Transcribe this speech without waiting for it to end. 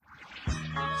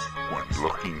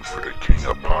Looking for the king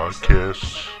of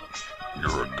podcasts?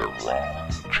 You're at the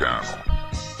wrong channel.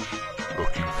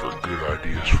 Looking for good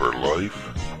ideas for life?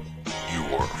 You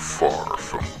are far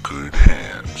from good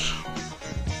hands.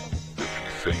 If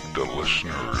you think the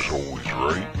listener is always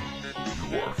right,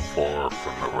 you are far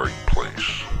from the right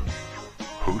place.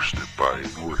 Hosted by a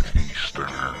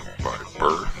Northeasterner by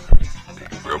birth, a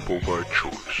rebel by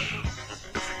choice.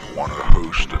 If you want a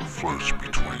host that floats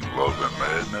between love and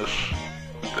madness,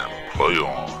 then play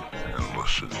on and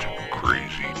listen to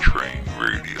Crazy Train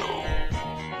Radio.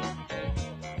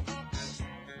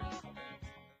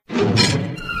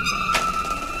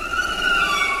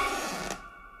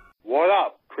 What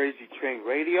up, Crazy Train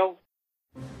Radio?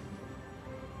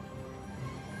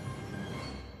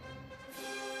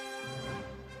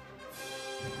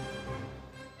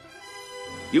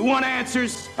 You want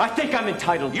answers? I think I'm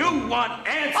entitled. You want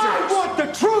answers? I want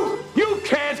the truth! You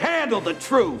can't handle the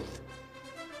truth!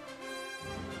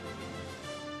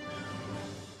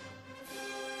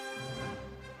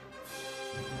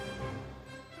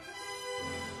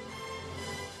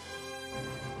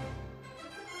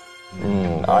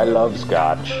 I love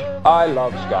scotch. I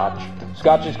love scotch.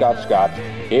 Scotchy, scotch, scotch.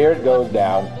 Here it goes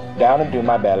down into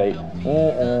my belly.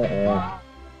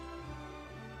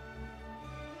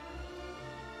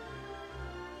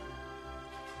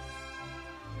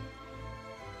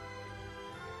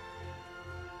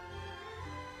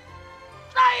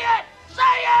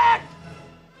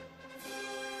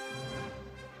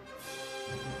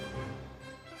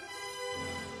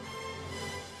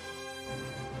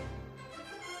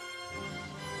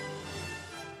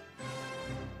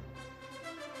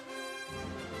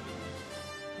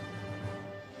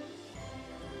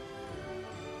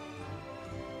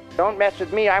 Don't mess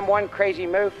with me, I'm one crazy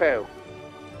mofo.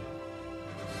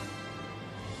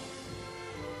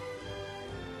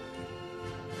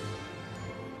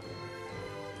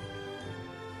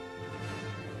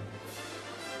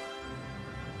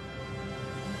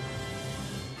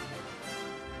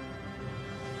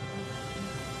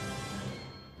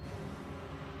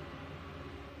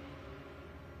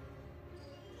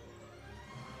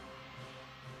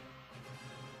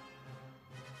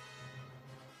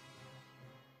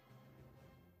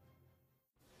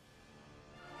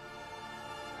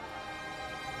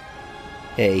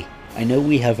 Hey, I know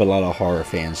we have a lot of horror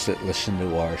fans that listen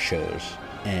to our shows,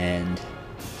 and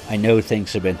I know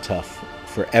things have been tough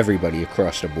for everybody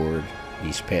across the board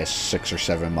these past 6 or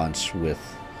 7 months with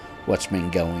what's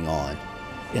been going on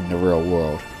in the real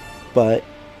world. But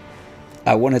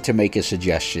I wanted to make a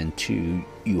suggestion to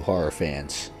you horror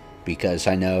fans, because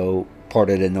I know part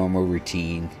of the normal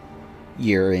routine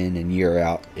year in and year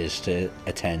out is to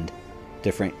attend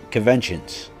different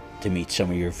conventions to meet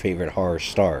some of your favorite horror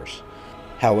stars.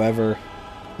 However,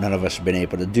 none of us have been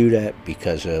able to do that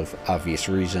because of obvious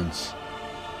reasons.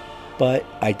 But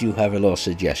I do have a little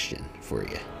suggestion for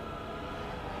you.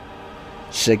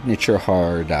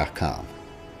 SignatureHorror.com.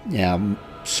 Now,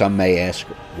 some may ask,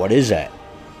 what is that?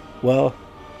 Well,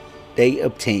 they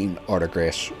obtain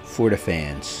autographs for the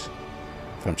fans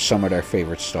from some of their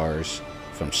favorite stars,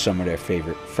 from some of their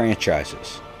favorite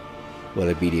franchises,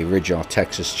 whether it be the original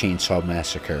Texas Chainsaw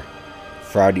Massacre,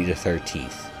 Friday the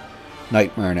 13th,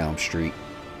 Nightmare on Elm Street,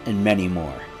 and many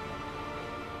more.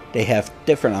 They have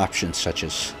different options, such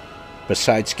as,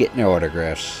 besides getting their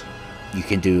autographs, you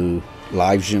can do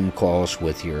live Zoom calls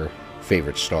with your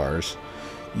favorite stars.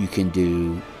 You can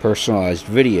do personalized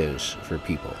videos for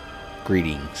people,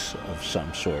 greetings of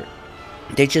some sort.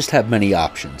 They just have many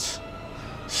options.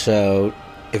 So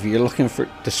if you're looking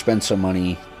to spend some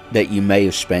money that you may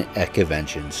have spent at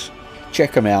conventions,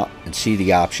 check them out and see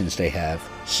the options they have.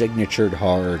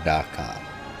 SignatureHorror.com.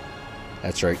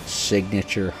 That's right,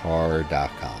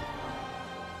 SignatureHorror.com.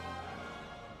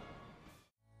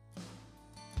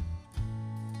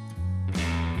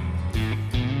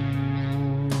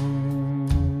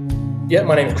 Yeah,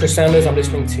 my name is Chris Sanders. I'm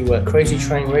listening to Crazy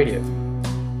Train Radio.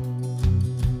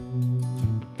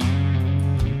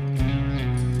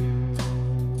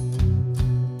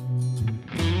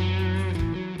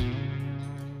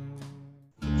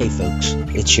 Hey folks,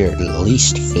 it's your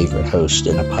least favorite host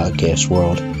in the podcast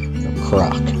world from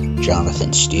Croc,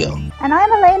 Jonathan Steele. And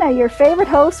I'm Elena, your favorite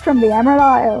host from the Emerald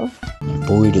Isle. And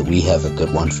boy, do we have a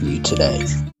good one for you today.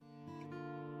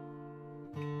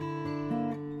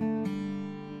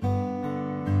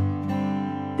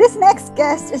 This next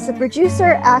guest is a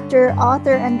producer, actor,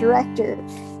 author, and director.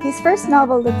 His first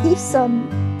novel, The Thief's Son,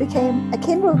 became a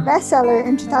Kindle bestseller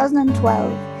in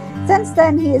 2012. Since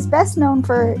then, he is best known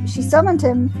for She Summoned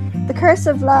Him, The Curse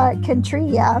of La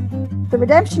Kentrilla, The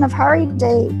redemption of Harry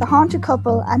Day, The Haunted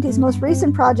Couple, and his most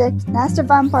recent project, Nest of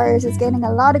Vampires, is gaining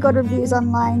a lot of good reviews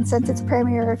online since its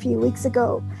premiere a few weeks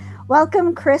ago.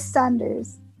 Welcome, Chris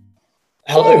Sanders.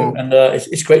 Hello, and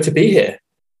it's great to be here.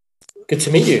 Good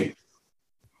to meet you.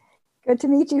 Good to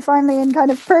meet you finally in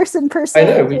kind of person. I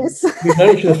know, we've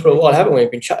known each other for a while, haven't we?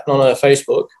 We've been chatting on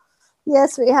Facebook.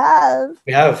 Yes, we have.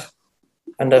 We have.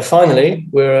 And finally,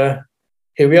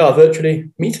 here we are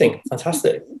virtually meeting.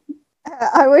 Fantastic.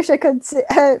 I wish I could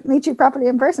meet you properly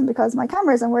in person because my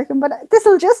camera isn't working, but this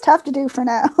will just have to do for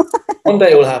now. One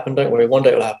day it will happen, don't worry. One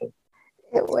day it will happen.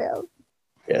 It will.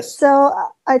 Yes. So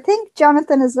I think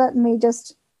Jonathan is letting me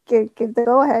just give the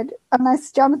go-ahead,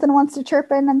 unless Jonathan wants to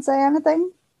chirp in and say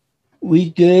anything.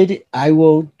 We good. I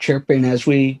will chirp in as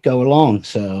we go along,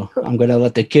 so I'm going to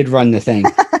let the kid run the thing.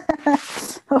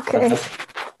 Okay.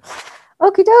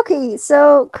 Okie dokie.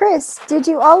 So, Chris, did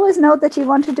you always know that you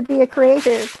wanted to be a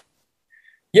creator?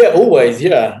 Yeah, always,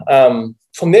 yeah.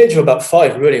 From the age of about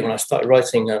 5, really, when I started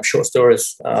writing short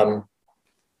stories.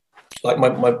 Like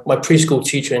my preschool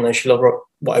teacher, she loved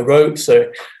what I wrote, so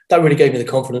that really gave me the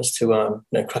confidence to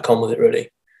crack on with it,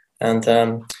 really. And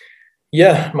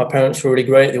my parents were really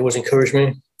great. They always encouraged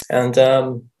me. And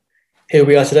here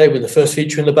we are today with the first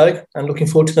feature in the bag and looking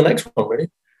forward to the next one, really.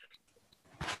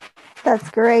 That's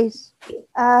great.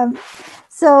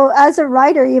 So as a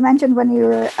writer, you mentioned when you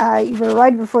were a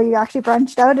writer before you actually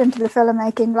branched out into the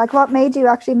filmmaking. Like, what made you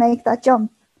actually make that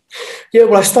jump? Yeah,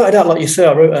 well, I started out, like you said,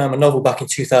 I wrote a novel back in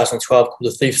 2012 called The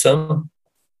Thief's Son.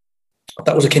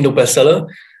 That was a Kindle bestseller.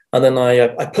 And then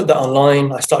I put that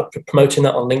online. I started promoting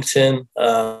that on LinkedIn,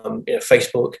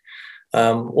 Facebook,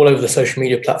 all over the social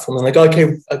media platforms. And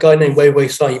a guy named Wei Wei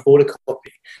Sai, he bought a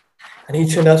copy. And he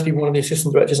turned out to be one of the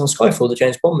assistant directors on Skyfall, the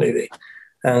James Bond movie.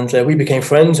 And we became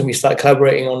friends and we started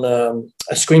collaborating on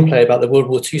a screenplay about the World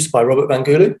War II spy, Robert Van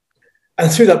Gulu.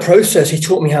 And through that process, he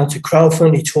taught me how to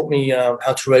crowdfund. He taught me how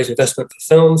to raise investment for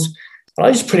films. And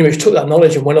I just pretty much took that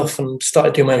knowledge and went off and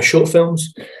started doing my own short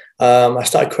films. I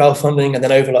started crowdfunding, and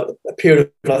then over a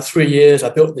period of 3 years, I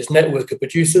built this network of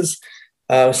producers,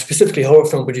 specifically horror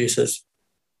film producers.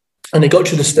 And it got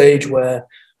to the stage where,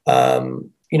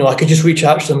 I could just reach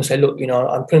out to them and say, look,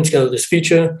 I'm putting together this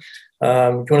feature. Do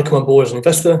you want to come on board as an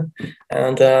investor?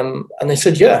 And they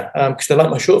said, yeah, because they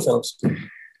like my short films.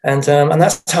 And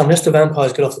that's how Nest of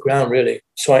Vampires got off the ground, really.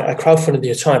 So I crowdfunded the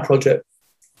entire project.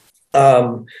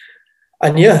 And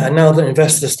now that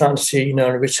investors are starting to see,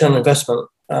 a return on investment,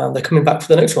 they're coming back for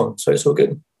the next one. So it's all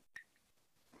good.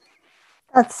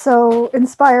 That's so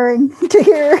inspiring to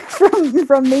hear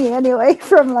from me anyway,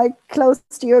 from close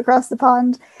to you across the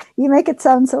pond. You make it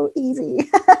sound so easy.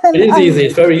 It is easy.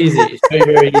 It's very easy. It's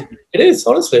very, very easy. It is,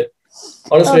 honestly.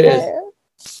 Honestly, okay. It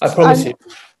is. I promise you.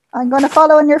 I'm going to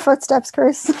follow in your footsteps,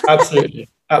 Chris. Absolutely.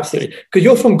 Absolutely. Because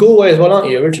you're from Galway as well, aren't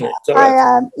you, originally? Is that right?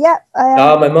 I am. Yeah, I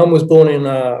am. My mum was born in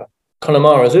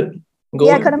Connemara, is it?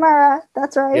 Yeah, Connemara.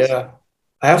 That's right. Yeah.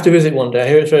 I have to visit one day. I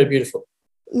hear it's very beautiful.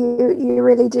 You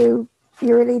really do.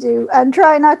 You really do. And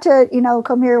try not to,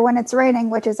 come here when it's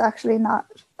raining, which is actually not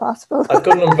possible. I've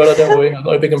got an umbrella, don't worry. I've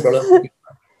got a big umbrella.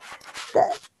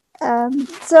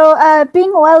 So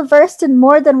being well versed in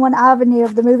more than one avenue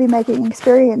of the movie making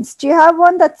experience, do you have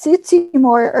one that suits you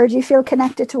more, or do you feel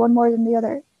connected to one more than the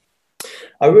other?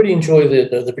 I really enjoy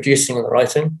the producing and the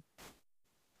writing.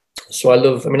 So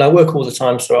I work all the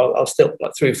time, so I'll still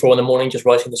 3 or 4 in the morning just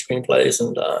writing the screenplays,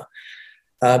 and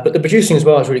but the producing as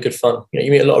well is really good fun.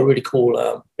 You meet a lot of really cool.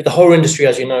 The horror industry,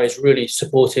 as you know, is really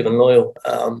supportive and loyal.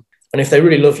 And if they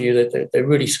really love you, they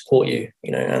really support you.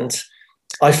 And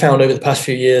I found over the past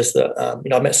few years that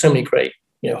I've met so many great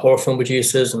horror film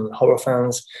producers and horror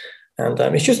fans, and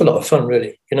it's just a lot of fun,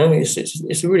 really.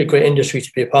 It's a really great industry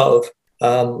to be a part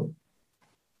of.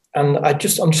 And I'm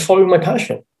just following my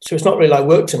passion. So it's not really like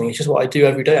work to me. It's just what I do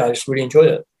every day. I just really enjoy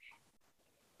it.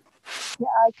 Yeah,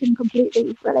 I can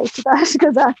completely relate to that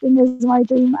because acting is my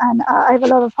dream, and I have a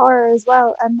love of horror as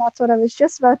well. And that's what I was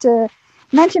just about to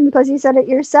mention, because you said it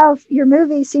yourself. Your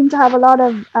movies seem to have a lot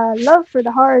of love for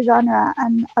the horror genre,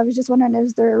 and I was just wondering,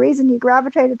 is there a reason you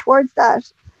gravitated towards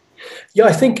that? Yeah,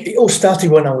 I think it all started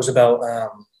when I was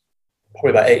probably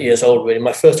about 8 years old. Really,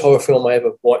 my first horror film I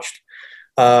ever watched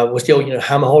was the old,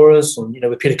 Hammer horrors, and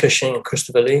with Peter Cushing and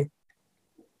Christopher Lee.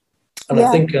 And yeah.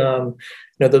 I think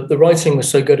the writing was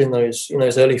so good in those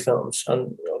early films,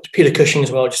 and Peter Cushing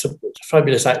as well, just a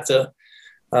fabulous actor.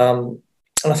 And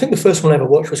I think the first one I ever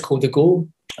watched was called The Ghoul,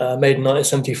 made in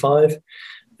 1975.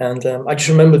 And I just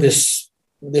remember this.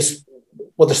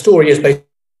 Well, the story is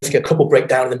basically a couple break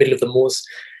down in the middle of the moors,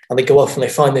 and they go off and they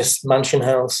find this mansion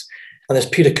house, and there's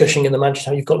Peter Cushing in the mansion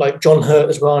house. You've got John Hurt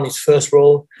as well in his first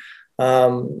role.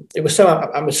 It was so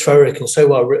atmospheric and so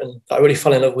well written that I really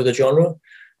fell in love with the genre.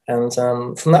 And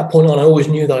from that point on, I always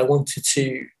knew that I wanted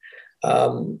to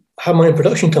have my own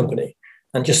production company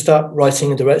and just start writing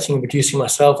and directing and producing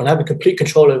myself and having complete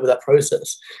control over that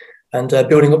process and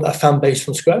building up that fan base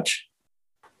from scratch.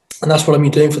 And that's what I've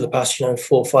been doing for the past, 4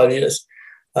 or 5 years.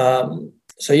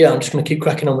 So yeah, I'm just going to keep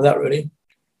cracking on with that, really.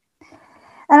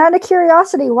 And out of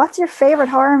curiosity, what's your favorite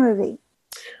horror movie?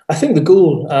 I think The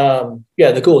Ghoul.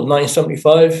 The Ghoul,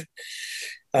 1975.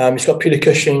 It's got Peter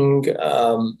Cushing,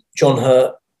 John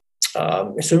Hurt.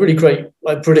 It's a really great,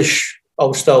 like, British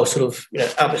old style sort of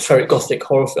atmospheric gothic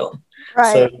horror film.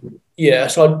 Right.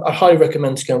 So I highly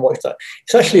recommend to go and watch that.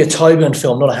 It's actually a Tyburn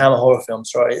film, not a Hammer horror film.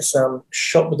 Sorry, it's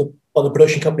shot by the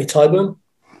production company Tyburn,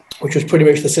 which was pretty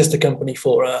much the sister company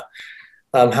for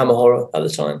Hammer Horror at the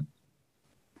time.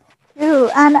 Ooh,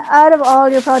 and out of all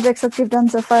your projects that you've done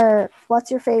so far, what's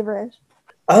your favorite?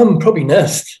 Probably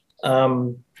Nest.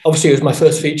 Obviously, it was my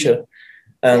first feature,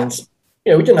 and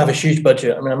we didn't have a huge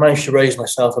budget. I mean, I managed to raise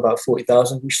myself about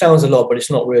 40,000, which sounds a lot, but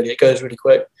it's not really. It goes really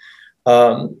quick.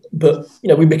 But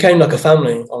we became like a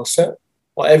family on set.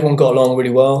 Like, everyone got along really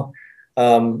well,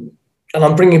 and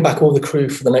I'm bringing back all the crew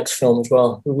for the next film as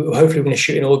well. Hopefully, we're going to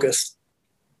shoot in August.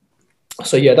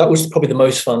 So yeah, that was probably the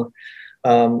most fun.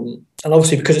 And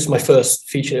obviously, because it's my first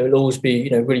feature, it'll always be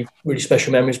really, really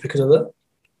special memories because of that.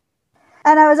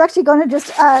 And I was actually going to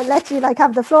just let you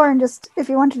have the floor and just, if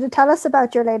you wanted to tell us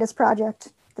about your latest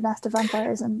project, The Nest of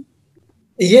Vampires. And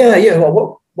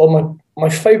Well, one of my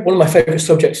favorite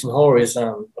subjects in horror is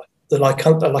the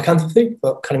lycanthropy.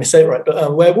 I can't even say it right,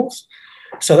 but werewolves.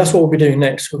 So that's what we'll be doing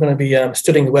next. We're going to be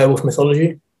studying the werewolf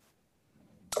mythology,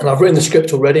 and I've written the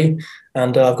script already,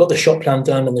 and I've got the shot plan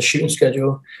done and the shooting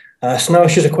schedule. So now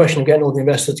it's just a question of getting all the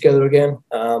investors together again,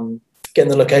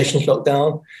 getting the locations locked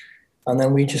down, and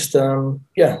then we just we'll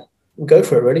go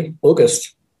for it. Really,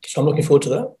 August. So I'm looking forward to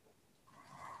that.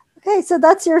 Okay, so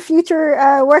that's your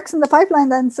future works in the pipeline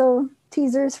then. So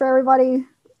teasers for everybody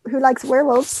who likes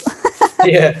werewolves.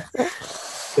 Yeah.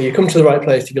 So you come to the right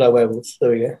place if you like werewolves. There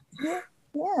we go.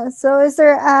 Yeah. So is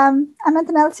there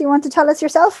anything else you want to tell us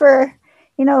yourself, for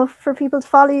people to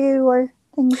follow you or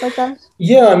things like that?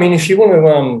 Yeah, I mean, if you want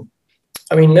to,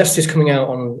 Nest is coming out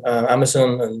on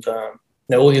Amazon and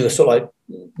all the other sort of like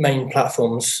main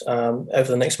platforms over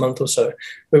the next month or so.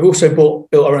 We've also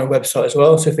built our own website as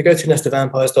well. So if they go to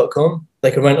nestofvampires.com,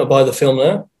 they can rent or buy the film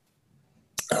there.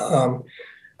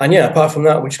 Apart from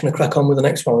that, we're just going to crack on with the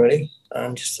next one, really,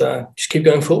 and just keep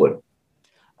going forward.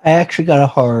 I actually got a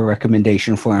horror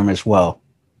recommendation for him as well.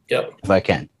 Yep. If I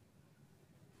can.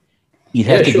 You'd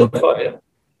have to go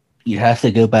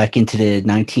back into the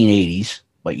 1980s,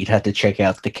 but you'd have to check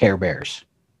out the Care Bears.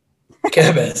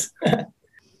 Care Bears?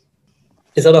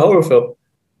 Is that a horror film?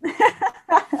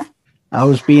 I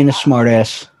was being a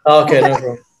smartass. Oh, okay, no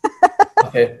problem.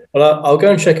 Okay, well, I'll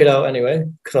go and check it out anyway,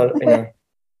 because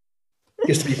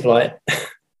just to be polite.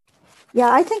 Yeah,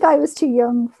 I think I was too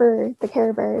young for the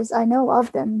Care Bears. I know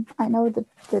of them. I know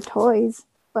the toys,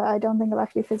 but I don't think I've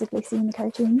actually physically seen the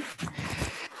cartoon.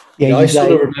 Yeah, I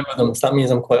still remember them, so that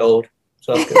means I'm quite old.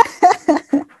 So that's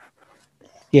good.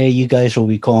 Yeah, you guys will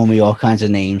be calling me all kinds of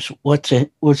names. What's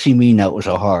he mean that was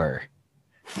a horror?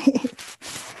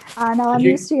 I know, I'm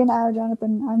used to you now,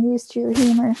 Jonathan. I'm used to your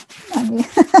humor.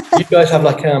 You guys have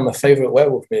a favorite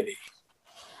werewolf movie?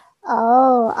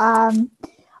 Oh,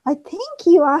 I think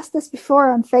you asked this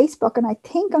before on Facebook, and I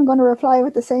think I'm going to reply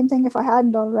with the same thing if I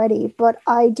hadn't already. But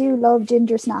I do love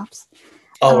Ginger Snaps.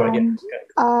 Oh, right,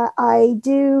 yeah. I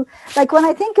do, when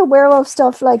I think of werewolf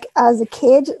stuff, as a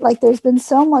kid, there's been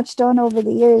so much done over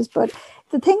the years, but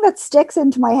the thing that sticks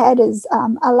into my head is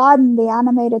Aladdin, the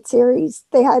animated series.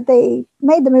 They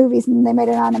made the movies and they made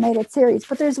an animated series,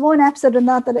 but there's one episode in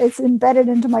that it's embedded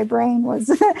into my brain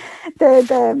was they're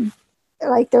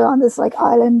on this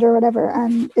island or whatever,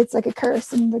 and it's a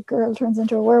curse and the girl turns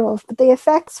into a werewolf. But the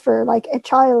effects for a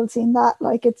child seeing that,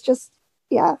 it's just,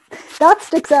 yeah, that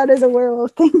sticks out as a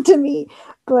werewolf thing to me.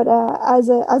 But as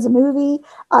a movie,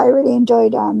 I really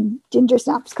enjoyed Ginger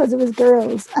Snaps because it was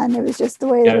girls and it was just the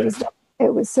way that it was done.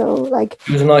 It was so it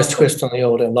was a nice twist on the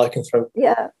old lycanthrope.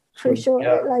 Yeah, for sure.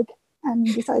 Yeah. And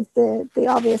besides the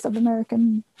obvious of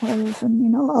American werewolf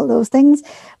and all those things,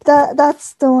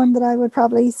 that's the one that I would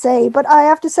probably say. But I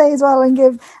have to say as well, and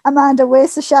give Amanda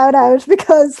Wyss a shout out,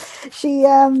 because she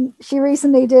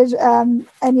recently did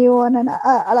a new one, and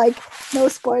no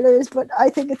spoilers, but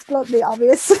I think it's bluntly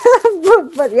obvious.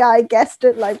 but yeah, I guessed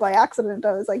it by accident.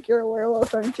 I was like, "You're a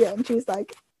werewolf, aren't you?" And she's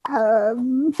like,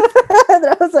 and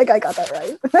I was like, I got that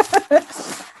right.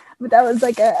 But that was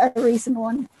a recent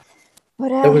one. But,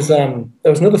 there was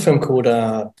another film called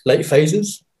Late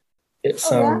Phases.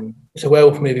 It's it's a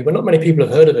werewolf movie, but not many people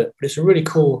have heard of it. But it's a really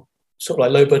cool sort of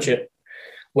like low budget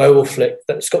werewolf flick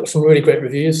that's got some really great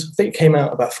reviews. I think it came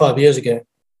out about 5 years ago.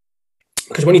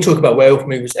 Because when you talk about werewolf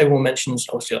movies, everyone mentions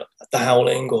obviously like The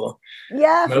Howling or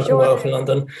American Werewolf in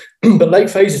London. But Late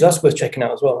Phases, that's worth checking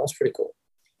out as well. That's pretty cool.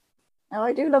 Oh,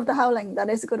 I do love The Howling. That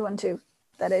is a good one too.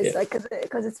 That is like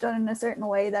because it's done in a certain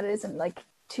way that it isn't like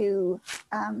too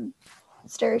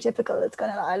stereotypical. It's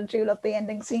kind of, I do love the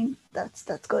ending scene. That's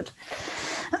good.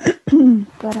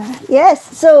 But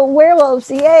yes, so werewolves,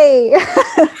 yay!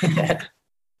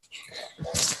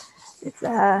 It's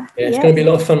it's going to be a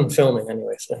lot of fun filming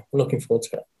anyway, so I'm looking forward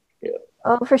to it. Yeah.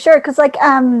 Oh, for sure, because like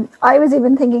I was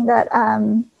even thinking that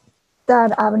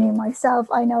that avenue myself.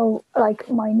 I know like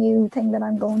my new thing that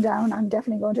I'm going down, I'm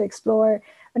definitely going to explore,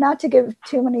 but not to give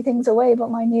too many things away, but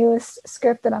my newest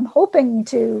script that I'm hoping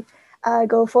to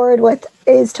go forward with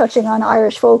is touching on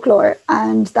Irish folklore,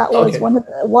 and that was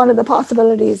one of the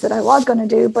possibilities that I was going to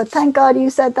do. But thank God you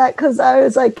said that, because I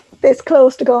was like this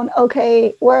close to going,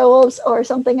 okay, werewolves or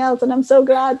something else, and I'm so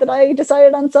glad that I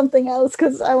decided on something else,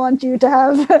 because I want you to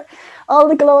have all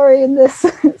the glory in this.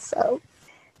 So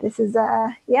this is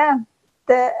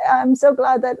I'm so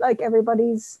glad that like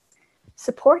everybody's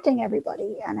supporting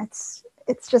everybody, and it's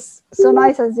just so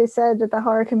nice, as you said, that the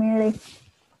horror community,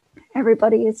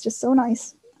 everybody is just so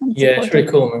nice. Yeah, it's really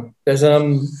cool, man. There's a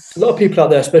lot of people out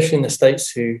there, especially in the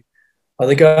States, who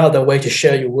they go out their way to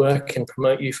share your work and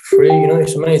promote you for free. You know,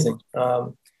 it's amazing.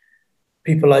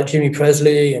 People like Jimmy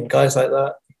Presley and guys like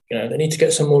that, you know, they need to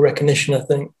get some more recognition, I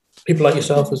think. People like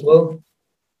yourself as well.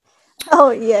 Oh,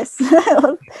 yes.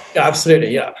 Yeah,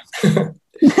 absolutely, yeah.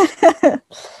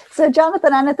 So,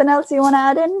 Jonathan, anything else you want to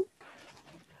add in?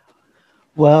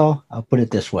 Well, I'll put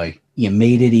it this way. You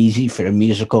made it easy for the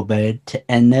musical bed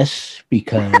to end this,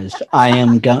 because I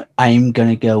am going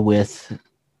to go with,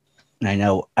 and I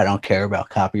know I don't care about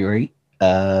copyright,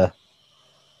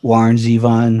 Warren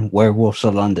Zevon, Werewolves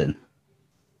of London.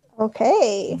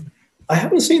 Okay. I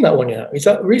haven't seen that one yet. Is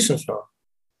that a recent film?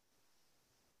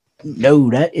 No,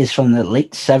 that is from the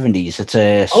late 70s. It's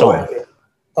a song.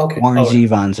 Okay. Warren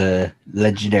Zevon's a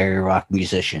legendary rock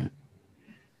musician.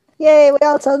 Yay, we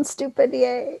all sound stupid,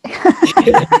 yay.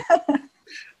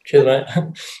 Cheers, mate.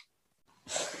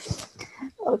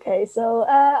 Okay, so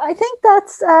I think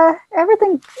that's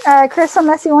everything. Chris,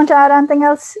 unless you want to add anything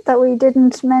else that we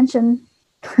didn't mention.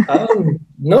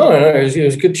 No, it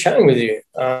was good chatting with you.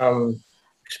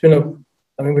 It's been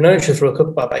we've known each other for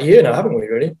about a year now, haven't we,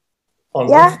 really? On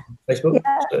Facebook.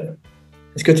 Yeah. So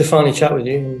it's good to finally chat with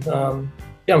you. And,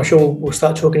 I'm sure we'll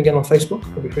start talking again on Facebook.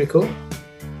 It'll be pretty cool.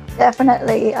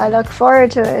 Definitely. I look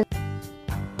forward to it.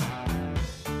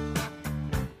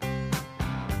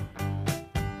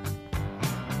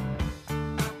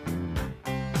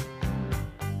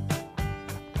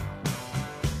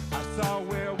 I saw a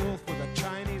werewolf with a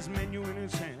Chinese menu in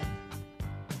his hand.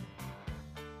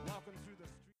 Walking through the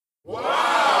street.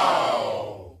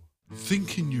 Wow!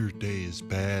 Thinking your day is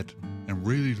bad and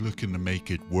really looking to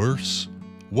make it worse?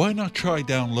 Why not try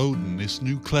downloading this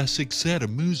new classic set of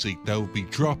music that will be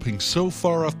dropping so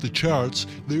far off the charts,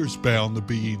 there's bound to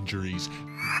be injuries.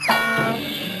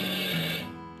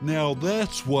 Now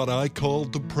that's what I call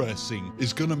depressing.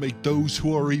 It's gonna make those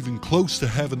who are even close to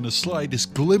having the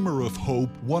slightest glimmer of hope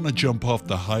want to jump off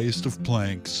the highest of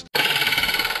planks.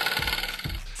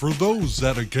 For those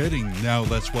that are getting Now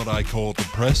That's What I Call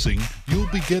Depressing, you'll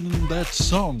be getting that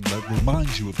song that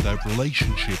reminds you of that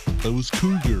relationship with those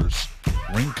cougars,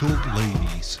 Wrinkled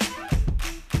Ladies.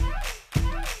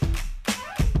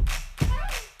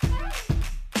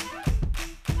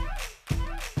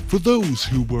 For those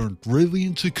who weren't really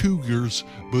into cougars,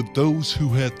 but those who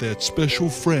had that special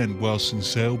friend whilst in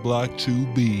Cell Block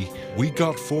 2B, we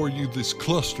got for you this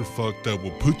clusterfuck that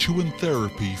will put you in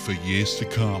therapy for years to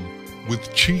come.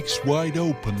 With cheeks wide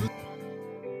open.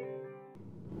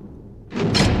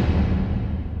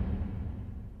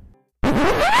 Who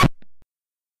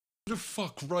the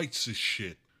fuck writes this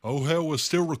shit? Oh hell, we're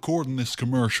still recording this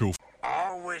commercial.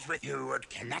 Always with you, it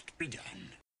cannot be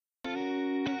done.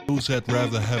 Those that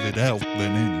rather have it out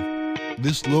than in.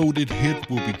 This loaded hit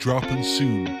will be dropping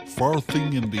soon,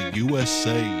 farthing in the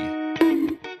USA.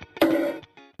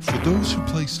 For those who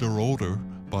place their order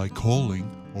by calling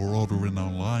or ordering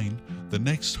online, the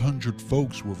next 100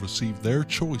 folks will receive their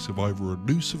choice of either a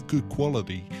noose of good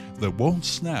quality that won't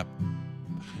snap,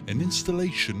 an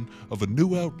installation of a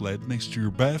new outlet next to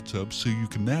your bathtub so you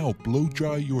can now blow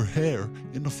dry your hair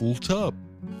in a full tub.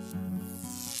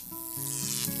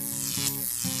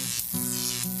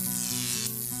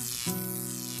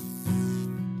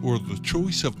 Or the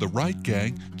choice of the right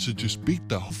gang to just beat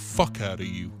the fuck out of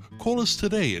you, Call us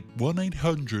today at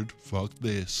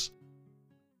 1-800-FUCK-THIS.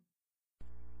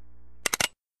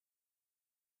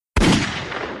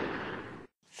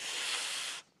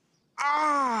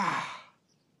 Ah!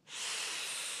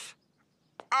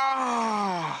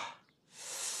 Ah!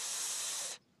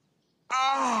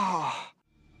 Ah!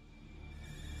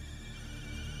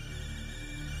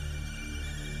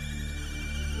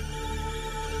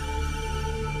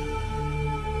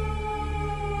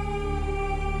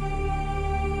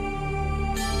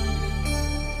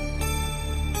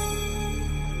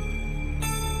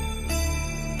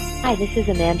 Hi, this is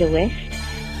Amanda Wist,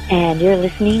 and you're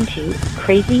listening to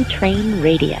Crazy Train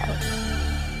Radio.